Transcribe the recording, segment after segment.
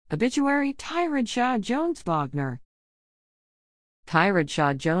Obituary Tyra Jones Wagner.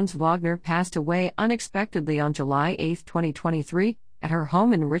 Tyra Jones Wagner passed away unexpectedly on July 8, 2023, at her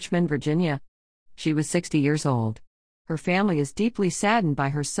home in Richmond, Virginia. She was 60 years old. Her family is deeply saddened by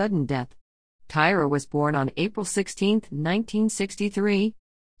her sudden death. Tyra was born on April 16, 1963.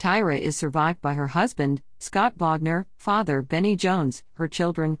 Tyra is survived by her husband, Scott Wagner, father Benny Jones, her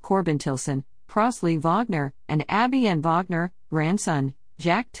children Corbin Tilson, Crossley Wagner, and Abby Ann Wagner, grandson,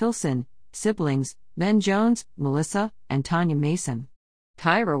 Jack Tilson, siblings, Ben Jones, Melissa, and Tanya Mason.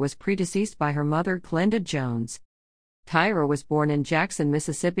 Tyra was predeceased by her mother Glenda Jones. Tyra was born in Jackson,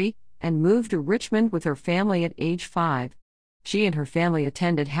 Mississippi, and moved to Richmond with her family at age 5. She and her family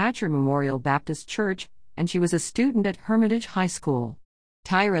attended Hatcher Memorial Baptist Church, and she was a student at Hermitage High School.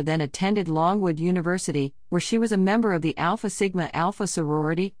 Tyra then attended Longwood University, where she was a member of the Alpha Sigma Alpha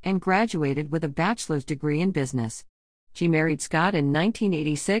sorority and graduated with a bachelor's degree in business. She married Scott in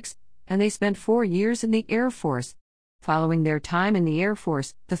 1986, and they spent 4 years in the Air Force. Following their time in the Air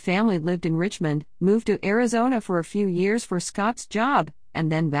Force, the family lived in Richmond, moved to Arizona for a few years for Scott's job,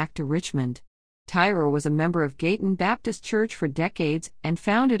 and then back to Richmond. Tyra was a member of Gayton Baptist Church for decades and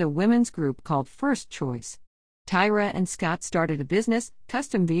founded a women's group called First Choice. Tyra and Scott started a business,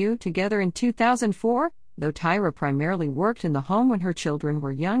 Custom View, together in 2004, though Tyra primarily worked in the home when her children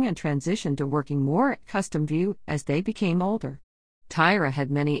were young and transitioned to working more at Custom View as they became older. Tyra had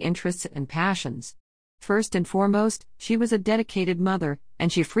many interests and passions. First and foremost, she was a dedicated mother,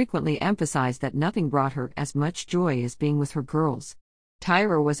 and she frequently emphasized that nothing brought her as much joy as being with her girls.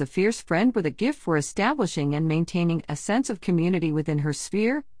 Tyra was a fierce friend with a gift for establishing and maintaining a sense of community within her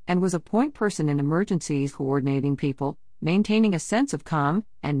sphere, and was a point person in emergencies, coordinating people, maintaining a sense of calm,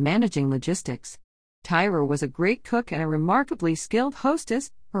 and managing logistics. Tyra was a great cook and a remarkably skilled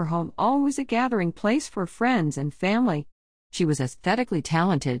hostess, her home always a gathering place for friends and family. She was aesthetically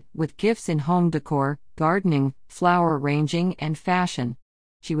talented, with gifts in home decor, gardening, flower arranging, and fashion.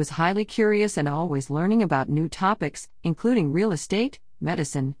 She was highly curious and always learning about new topics, including real estate,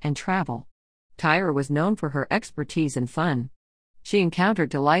 medicine, and travel. Tyra was known for her expertise and fun. She encountered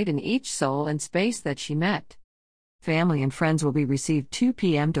delight in each soul and space that she met. Family and friends will be received 2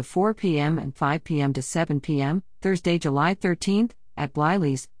 p.m. to 4 p.m. and 5 p.m. to 7 p.m., Thursday, July 13th, at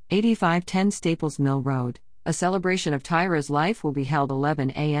Blyleys, 8510 Staples Mill Road. A celebration of Tyra's life will be held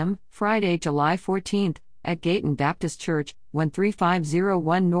 11 a.m., Friday, July 14th, at Gayton Baptist Church,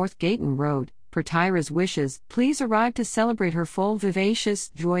 13501 North Gayton Road. Per Tyra's wishes, please arrive to celebrate her full, vivacious,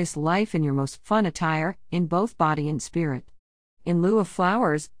 joyous life in your most fun attire, in both body and spirit. In lieu of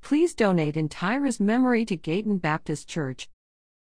flowers, please donate in Tyra's memory to Gayton Baptist Church.